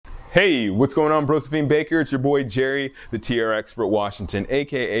Hey, what's going on, Brosephine Baker? It's your boy Jerry, the TR Expert Washington,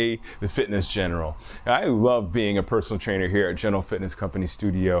 aka the Fitness General. I love being a personal trainer here at General Fitness Company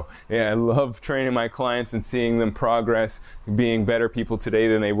Studio. And I love training my clients and seeing them progress, being better people today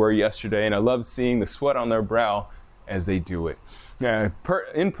than they were yesterday. And I love seeing the sweat on their brow as they do it.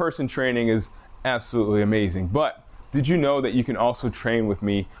 In-person training is absolutely amazing, but did you know that you can also train with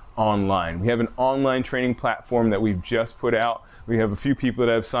me online? We have an online training platform that we've just put out. We have a few people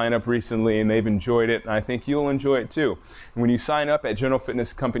that have signed up recently and they've enjoyed it, and I think you'll enjoy it too. And when you sign up at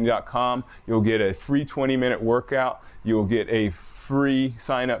generalfitnesscompany.com, you'll get a free 20-minute workout. You'll get a free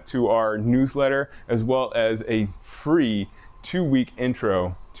sign up to our newsletter, as well as a free 2-week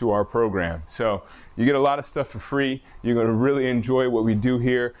intro to our program. So you get a lot of stuff for free. You're going to really enjoy what we do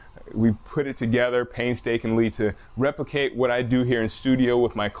here. We put it together painstakingly to replicate what I do here in studio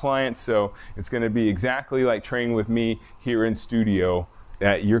with my clients, so it's going to be exactly like training with me here in studio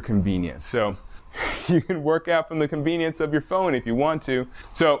at your convenience. So you can work out from the convenience of your phone if you want to.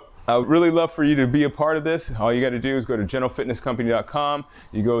 So I would really love for you to be a part of this. All you got to do is go to generalfitnesscompany.com.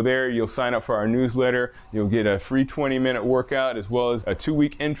 You go there, you'll sign up for our newsletter. You'll get a free 20-minute workout as well as a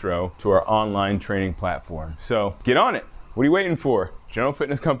 2-week intro to our online training platform. So get on it. What are you waiting for?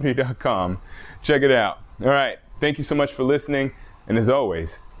 generalfitnesscompany.com. Check it out. All right. Thank you so much for listening. And as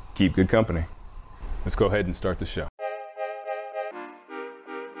always, keep good company. Let's go ahead and start the show.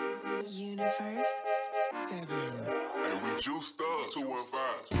 Universe 7. And we juiced up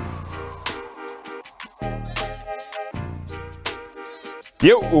 215.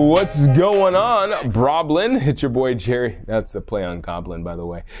 Yo, what's going on, Broblin? It's your boy Jerry. That's a play on Goblin, by the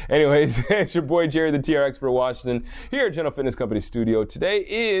way. Anyways, it's your boy Jerry, the TR Expert Washington, here at General Fitness Company Studio. Today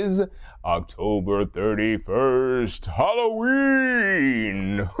is October 31st,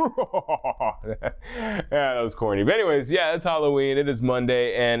 Halloween. Yeah, that was corny. But anyways, yeah, it's Halloween. It is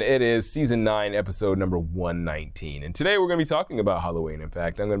Monday, and it is season 9, episode number 119. And today we're going to be talking about Halloween. In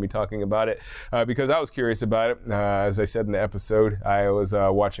fact, I'm going to be talking about it because I was curious about it. As I said in the episode, I was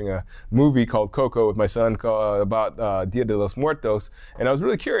watching a movie called Coco with my son about Dia de los Muertos, and I was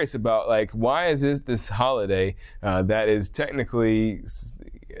really curious about, like, why is this holiday that is technically,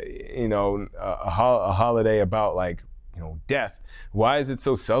 you know, a holiday about, like, you know, death. Why is it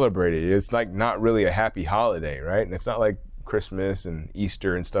so celebrated? It's like not really a happy holiday, right? And it's not like Christmas and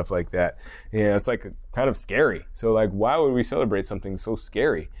Easter and stuff like that. You know, it's like kind of scary. So, like, why would we celebrate something so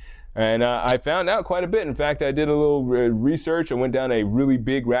scary? And I found out quite a bit. In fact, I did a little research. I went down a really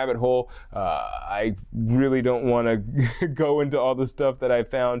big rabbit hole. I really don't want to go into all the stuff that I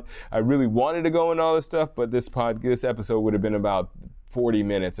found. I really wanted to go into all this stuff, but this episode would have been about 40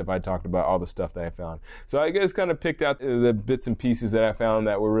 minutes if I talked about all the stuff that I found. So I just kind of picked out the bits and pieces that I found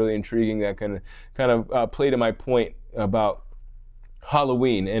that were really intriguing, that kind of play to my point about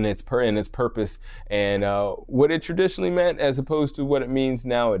Halloween and its purpose and what it traditionally meant as opposed to what it means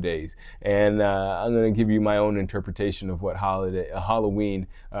nowadays. And I'm going to give you my own interpretation of what Halloween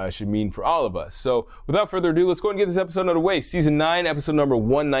should mean for all of us. So without further ado, let's go ahead and get this episode out of the way. Season 9, episode number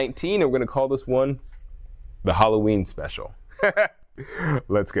 119. And we're going to call this one the Halloween Special.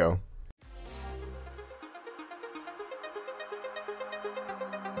 Let's go.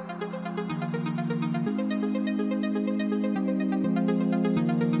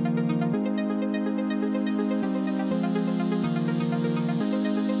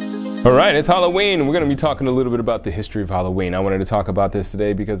 All right, it's Halloween. We're going to be talking a little bit about the history of Halloween. I wanted to talk about this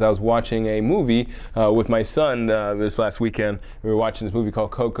today because I was watching a movie with my son this last weekend. We were watching this movie called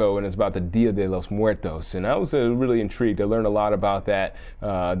Coco, and it's about the Dia de los Muertos. And I was really intrigued. I learned a lot about that,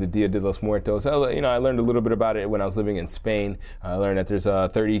 the Dia de los Muertos. I learned a little bit about it when I was living in Spain. I learned that there's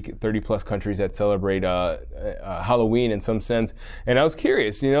 30 plus countries that celebrate Halloween in some sense. And I was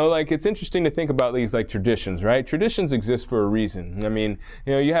curious, like, it's interesting to think about these, like, traditions, right? Traditions exist for a reason. I mean,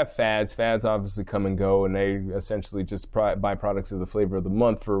 you have fads. Fads obviously come and go, and they essentially just byproducts of the flavor of the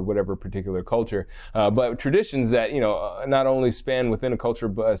month for whatever particular culture. But traditions that, not only span within a culture,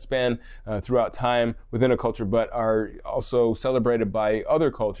 but span throughout time within a culture, but are also celebrated by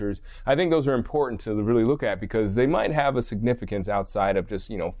other cultures. I think those are important to really look at because they might have a significance outside of just,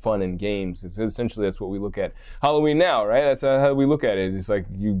 fun and games. It's essentially, that's what we look at Halloween now, right? That's how we look at it. It's like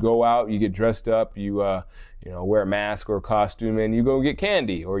you go out, you get dressed up, you wear a mask or a costume, and you go get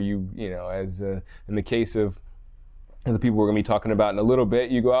candy, or as in the case of the people we're going to be talking about in a little bit,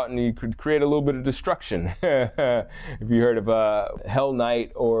 you go out and you could create a little bit of destruction. If you heard of Hell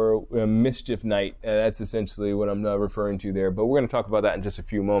Night or Mischief Night, that's essentially what I'm referring to there. But we're going to talk about that in just a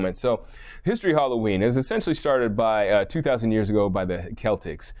few moments. So, history of Halloween is essentially started by 2,000 years ago by the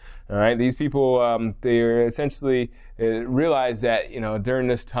Celtics. All right, these people, they essentially realized that, during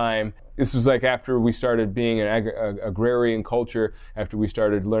this time, this was like after we started being an agrarian culture, after we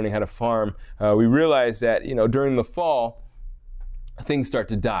started learning how to farm, we realized that, during the fall, things start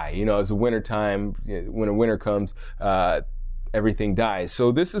to die. As the winter time, when a winter comes, everything dies.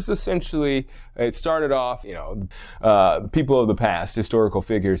 So this is essentially, it started off, people of the past, historical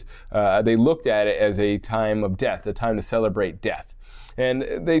figures, they looked at it as a time of death, a time to celebrate death.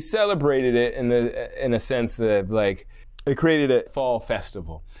 And they celebrated it in a sense that, like, it created a fall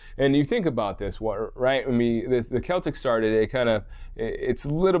festival. And you think about this, right? The Celtics started it it's a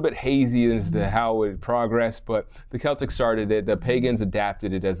little bit hazy as to how it progressed, but the Celtics started it, the pagans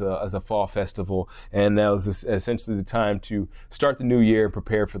adapted it as a fall festival, and that was essentially the time to start the new year and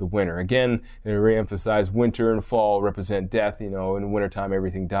prepare for the winter. Again, they reemphasize winter and fall represent death, in the wintertime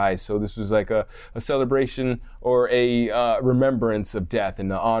everything dies. So this was like a celebration or a remembrance of death and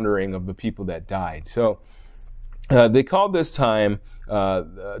the honoring of the people that died. So they called this time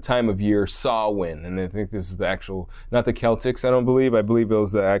of year Samhain, and I think this is the actual, not the Celtics, I believe it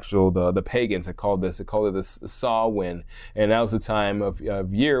was the actual, the pagans that called it the Samhain, and that was the time of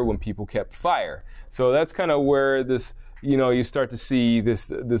year when people kept fire. So that's kind of where this, you start to see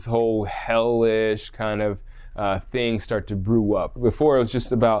this whole hellish kind of things start to brew up. Before it was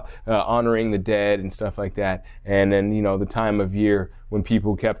just about honoring the dead and stuff like that, and then the time of year when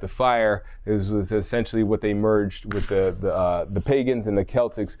people kept the fire was essentially what they merged with the pagans and the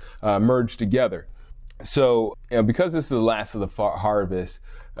Celtics merged together. So because this is the last of the harvest,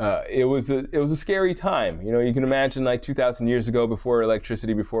 it was a scary time. You can imagine like 2,000 years ago, before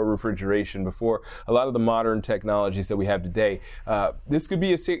electricity, before refrigeration, before a lot of the modern technologies that we have today. This could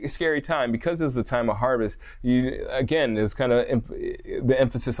be a scary time because it's the time of harvest. There's kind of the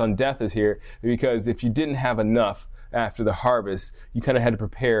emphasis on death is here, because if you didn't have enough after the harvest, you kind of had to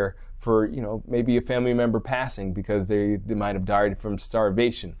prepare for, maybe a family member passing because they might have died from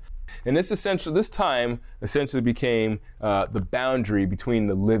starvation. And this time essentially became the boundary between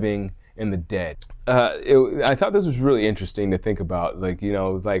the living and the dead. I thought this was really interesting to think about. Like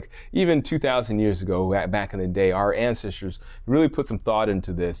even 2,000 years ago, back in the day, our ancestors really put some thought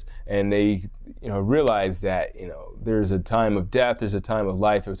into this, and they, realized that, there's a time of death, there's a time of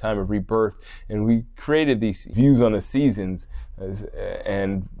life, a time of rebirth, and we created these views on the seasons,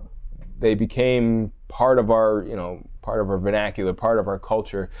 and they became part of our vernacular, part of our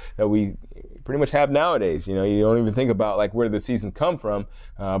culture that we pretty much have nowadays. You don't even think about like where the seasons come from,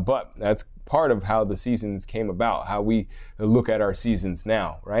 but that's part of how the seasons came about, how we look at our seasons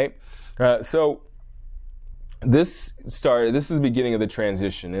now, right? So this is the beginning of the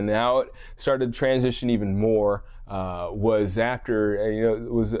transition, and how it started to transition even more was after, it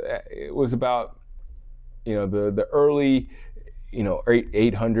was about, the early,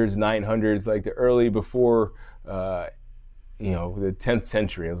 800s, 900s, like the early before, the 10th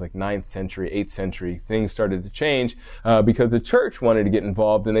century. It was like 9th century, 8th century. Things started to change because the church wanted to get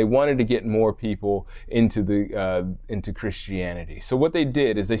involved, and they wanted to get more people into Christianity. So what they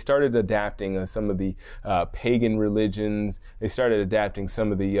did is they started adapting some of the pagan religions. They started adapting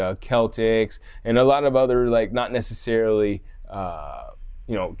some of the Celtics and a lot of other, like, not necessarily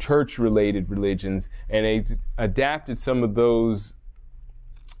church-related religions, and they adapted some of those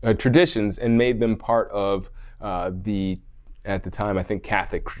traditions and made them part of at the time, I think,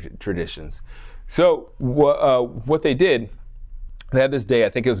 Catholic traditions. So what they did, they had this day, I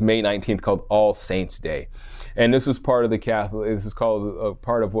think it was May 19th, called All Saints Day. And this was part of this is called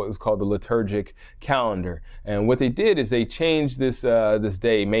part of what was called the liturgic calendar. And what they did is they changed this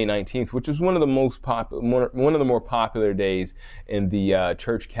day, May 19th, which was one of the more popular days in the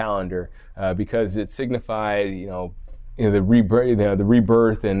church calendar, because it signified, the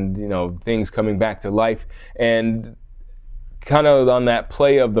rebirth and, things coming back to life. And kind of on that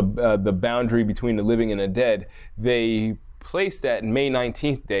play of the boundary between the living and the dead, they placed that May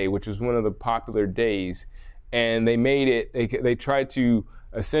 19th day, which was one of the popular days, and they made it, they tried to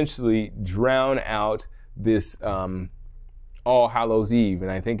essentially drown out this All Hallows Eve, and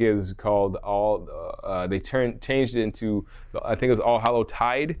I think it was called they changed it into, I think it was All Hallow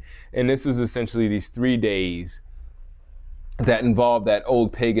Tide, and this was essentially these 3 days that involved that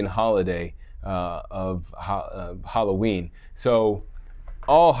old pagan holiday of Halloween. So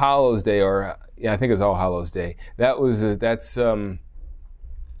All Hallows Day, or I think it was All Hallows Day, that's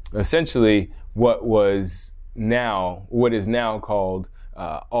essentially what is now called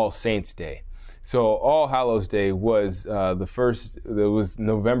All Saints Day. So All Hallows Day was was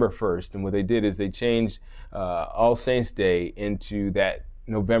November 1st, and what they did is they changed All Saints Day into that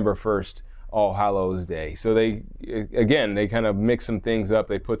November 1st All Hallows Day. So they kind of mix some things up.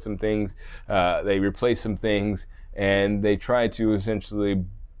 They put some things, they replace some things, and they try to essentially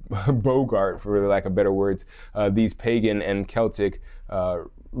bogart, for lack of better words, these pagan and Celtic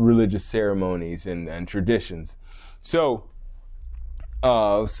religious ceremonies and traditions. So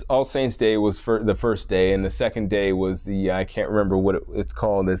All Saints Day was for the first day, and the second day was I can't remember what it's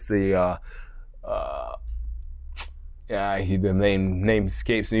called. It's the the name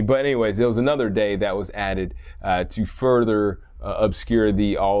escapes me. But anyways, there was another day that was added to further obscure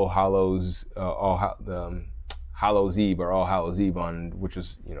the Hallows Eve, or All Hallows Eve, which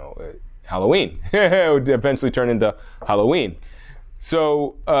was Halloween. It would eventually turn into Halloween.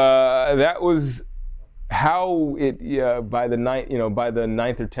 So that was how it by the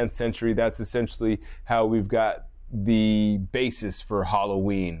 9th or 10th century. That's essentially how we've got the basis for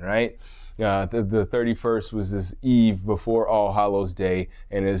Halloween, right? The 31st was this eve before All Hallows Day,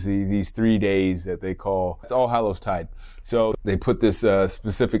 and is these 3 days that they call, it's All Hallows Tide. So they put this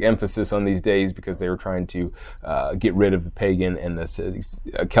specific emphasis on these days because they were trying to get rid of the pagan and the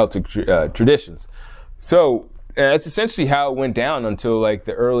Celtic traditions. So that's essentially how it went down until like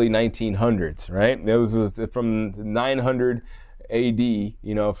the early 1900s, right? It was from 900 AD,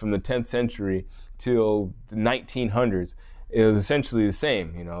 from the 10th century till the 1900s. It was essentially the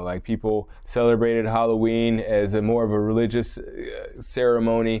same, like people celebrated Halloween as more of a religious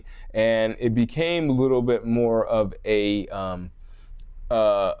ceremony, and it became a little bit more of a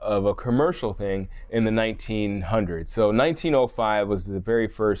commercial thing in the 1900s. So 1905 was the very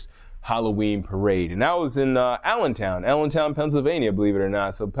first Halloween parade, and that was in Allentown, Pennsylvania, believe it or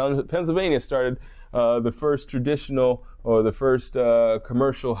not. So Pennsylvania started the first traditional, or the first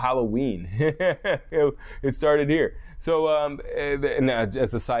commercial Halloween. It started here. So, and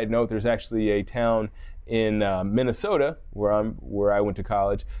as a side note, there's actually a town in Minnesota where I went to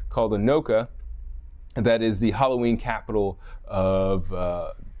college called Anoka, that is the Halloween capital of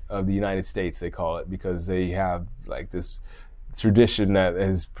the United States. They call it because they have like this tradition that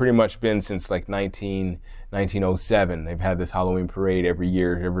has pretty much been since like 1907. They've had this Halloween parade every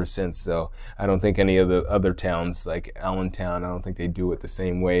year ever since. So I don't think any of the other towns like Allentown, I don't think they do it the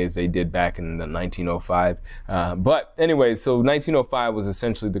same way as they did back in 1905. But anyway, so 1905 was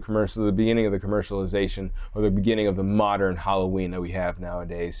essentially the beginning of the commercialization, or the beginning of the modern Halloween that we have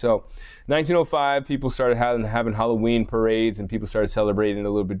nowadays. So 1905, people started having Halloween parades, and people started celebrating it a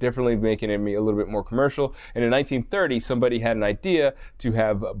little bit differently, making it a little bit more commercial. And in 1930, somebody had an idea to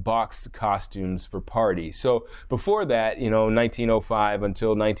have boxed costumes for parties. So before that, 1905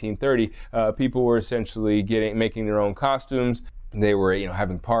 until 1930, people were essentially making their own costumes. They were,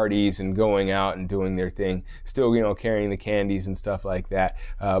 having parties and going out and doing their thing, still, carrying the candies and stuff like that.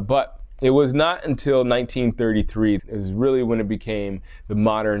 But it was not until 1933 is really when it became the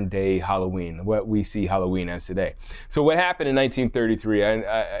modern day Halloween, what we see Halloween as today. So what happened in 1933,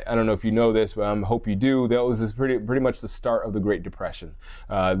 I don't know if you know this, but I hope you do, that was pretty much the start of the Great Depression.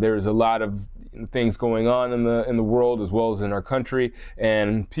 There was a lot of things going on in the world as well as in our country,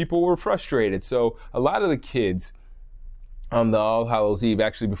 and people were frustrated. So a lot of the kids on the All Hallows Eve,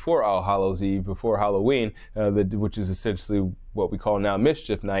 actually before All Hallows Eve, before Halloween, which is essentially what we call now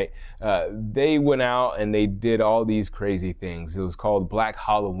Mischief Night, they went out and they did all these crazy things. It was called Black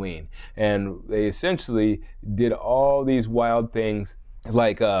Halloween, and they essentially did all these wild things,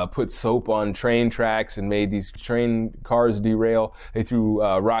 like put soap on train tracks and made these train cars derail. They threw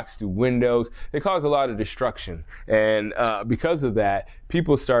rocks through windows. They caused a lot of destruction. And because of that,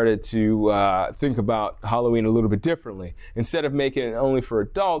 people started to think about Halloween a little bit differently. Instead of making it only for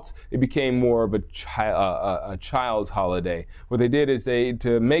adults, it became more of a child's holiday. What they did is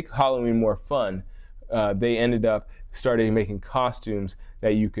to make Halloween more fun, they ended up starting making costumes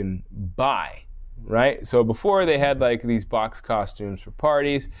that you can buy. Right? So before, they had like these box costumes for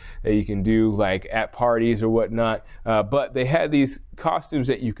parties that you can do like at parties or whatnot. But they had these costumes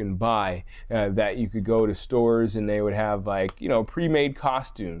that you can buy, that you could go to stores and they would have like, pre-made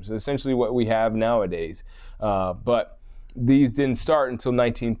costumes, essentially what we have nowadays. But these didn't start until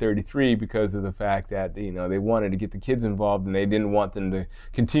 1933 because of the fact that, they wanted to get the kids involved, and they didn't want them to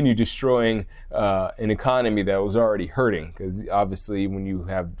continue destroying an economy that was already hurting. Because obviously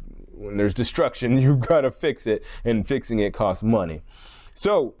when there's destruction, you've got to fix it, and fixing it costs money.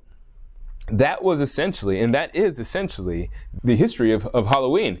 So that was essentially, and that is essentially, the history of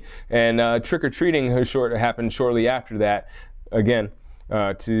Halloween. And trick-or-treating happened shortly after that, again,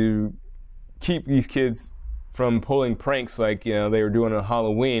 to keep these kids from pulling pranks like they were doing on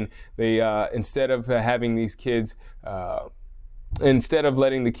Halloween. They instead of having these kids instead of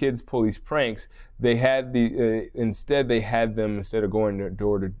letting the kids pull these pranks, they had instead of going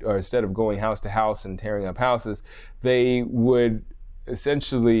door to, or instead of going house to house and tearing up houses, they would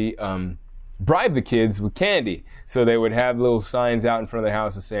essentially bribe the kids with candy. So they would have little signs out in front of their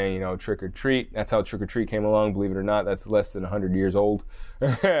houses saying, trick or treat. That's how trick or treat came along. Believe it or not, that's less than 100 years old.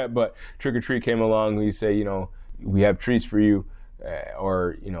 But trick or treat came along. We say, we have treats for you,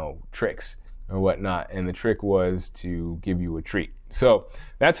 or tricks or whatnot. And the trick was to give you a treat. So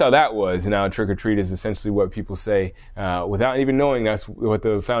that's how that was. Now, trick or treat is essentially what people say without even knowing that's what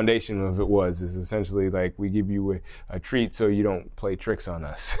the foundation of it was. Is essentially like, we give you a treat so you don't play tricks on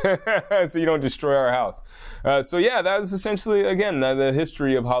us, so you don't destroy our house. So yeah, that was essentially, again, the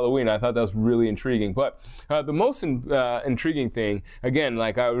history of Halloween. I thought that was really intriguing. But the most intriguing thing, again,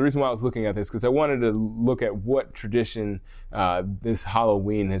 the reason why I was looking at this, because I wanted to look at what tradition this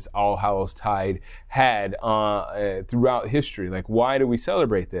Halloween, this All Hallows Tide, had throughout history. Like, why do we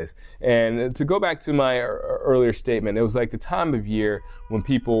celebrate this? And to go back to my earlier statement, it was like the time of year when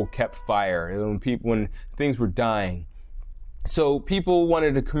people kept fire, and when things were dying. So people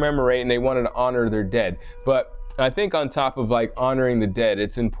wanted to commemorate and they wanted to honor their dead. But I think on top of honoring the dead,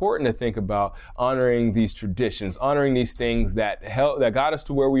 it's important to think about honoring these traditions, honoring these things that got us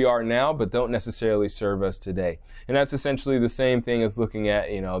to where we are now, but don't necessarily serve us today. And that's essentially the same thing as looking at,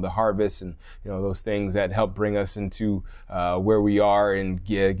 the harvest and, those things that helped bring us into where we are and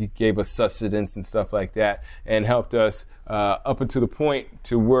gave us sustenance and stuff like that, and helped us up until the point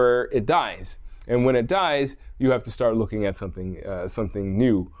to where it dies. And when it dies, you have to start looking at something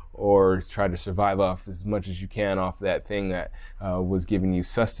new, or try to survive off as much as you can off that thing that was giving you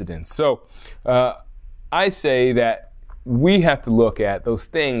sustenance. So I say that we have to look at those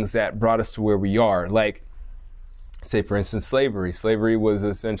things that brought us to where we are. Like, say, for instance, slavery. Slavery was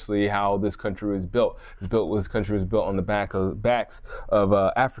essentially how this country was built. This country was built on the backs of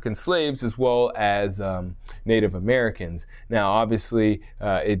African slaves as well as Native Americans. Now, obviously,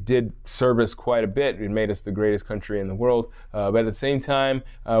 it did serve us quite a bit. It made us the greatest country in the world. But at the same time,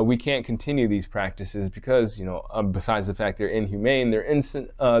 we can't continue these practices because, besides the fact they're inhumane, they're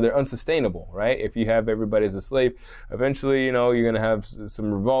unsustainable, right? If you have everybody as a slave, eventually, you're going to have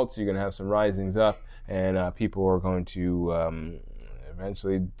some revolts, you're going to have some risings up, and people are going to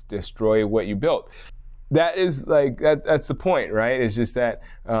eventually destroy what you built. That is that's the point, right? It's just that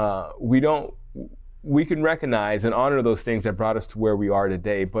we can recognize and honor those things that brought us to where we are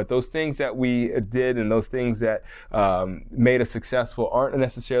today, but those things that we did and those things that made us successful aren't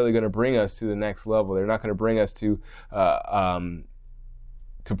necessarily going to bring us to the next level. They're not going to bring us to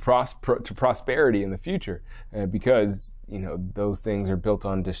prosperity in the future, because those things are built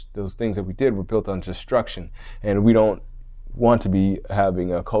on those things that we did were built on destruction, and we don't want to be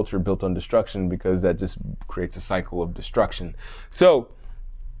having a culture built on destruction, because that just creates a cycle of destruction. So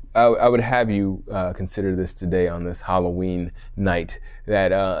I would have you consider this today on this Halloween night, that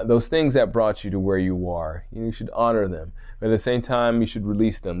those things that brought you to where you are, you should honor them. But at the same time, you should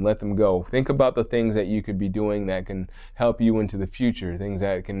release them, let them go. Think about the things that you could be doing that can help you into the future, things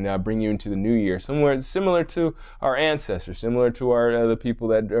that can bring you into the new year, somewhere similar to our ancestors, similar to the people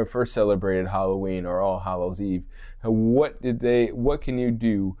that first celebrated Halloween or All Hallows Eve. What can you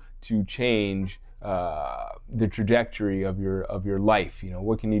do to change the trajectory of your life?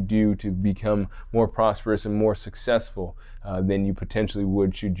 What can you do to become more prosperous and more successful than you potentially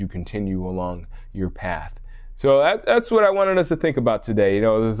would should you continue along your path? So that's what I wanted us to think about today.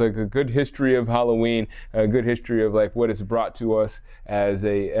 There's a good history of Halloween, a good history of what it's brought to us as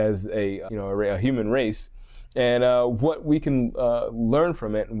a human race, and what we can learn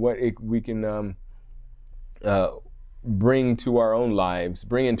from it, and what we can bring into our own lives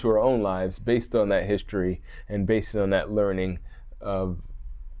based on that history and based on that learning of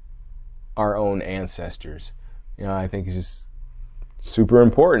our own ancestors. I think it's just super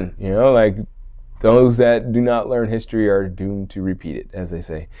important. Those that do not learn history are doomed to repeat it, as they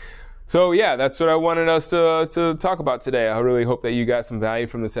say. So yeah, that's what I wanted us to talk about today. I really hope that you got some value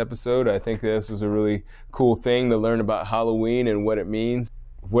from this episode. I think this was a really cool thing to learn about Halloween and what it means.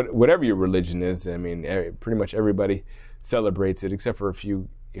 Whatever your religion is, pretty much everybody celebrates it, except for a few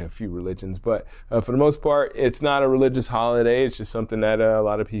religions. But for the most part, it's not a religious holiday. It's just something that a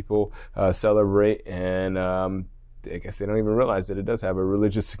lot of people celebrate, and I guess they don't even realize that it does have a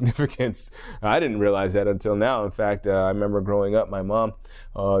religious significance. I didn't realize that until now. In fact, I remember growing up, my mom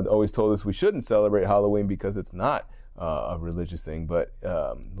always told us we shouldn't celebrate Halloween because it's not a religious thing. But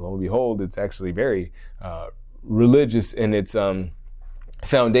lo and behold, it's actually very religious in its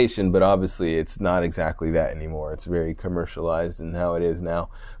foundation, but obviously it's not exactly that anymore. It's very commercialized in how it is now.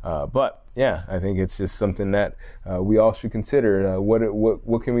 But yeah, I think it's just something that we all should consider.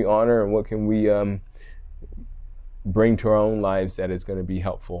 What can we honor and what can we bring to our own lives that is going to be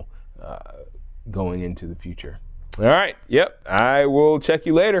helpful going into the future. All right. Yep. I will check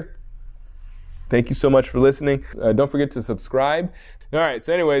you later. Thank you so much for listening. Don't forget to subscribe. All right.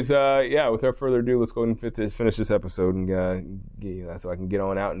 So anyways, without further ado, let's go ahead and finish this episode and so I can get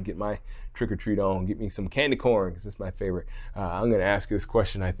on out and get my trick or treat on, get me some candy corn because it's my favorite. I'm going to ask this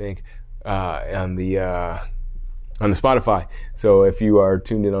question, I think, on the Spotify. So if you are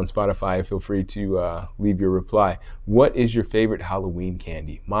tuned in on Spotify, feel free to leave your reply. What is your favorite Halloween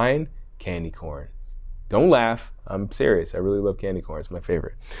candy? Mine, candy corn. Don't laugh. I'm serious. I really love candy corn. It's my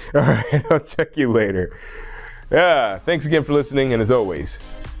favorite. All right. I'll check you later. Yeah. Thanks again for listening. And as always,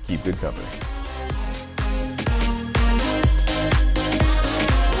 keep good company.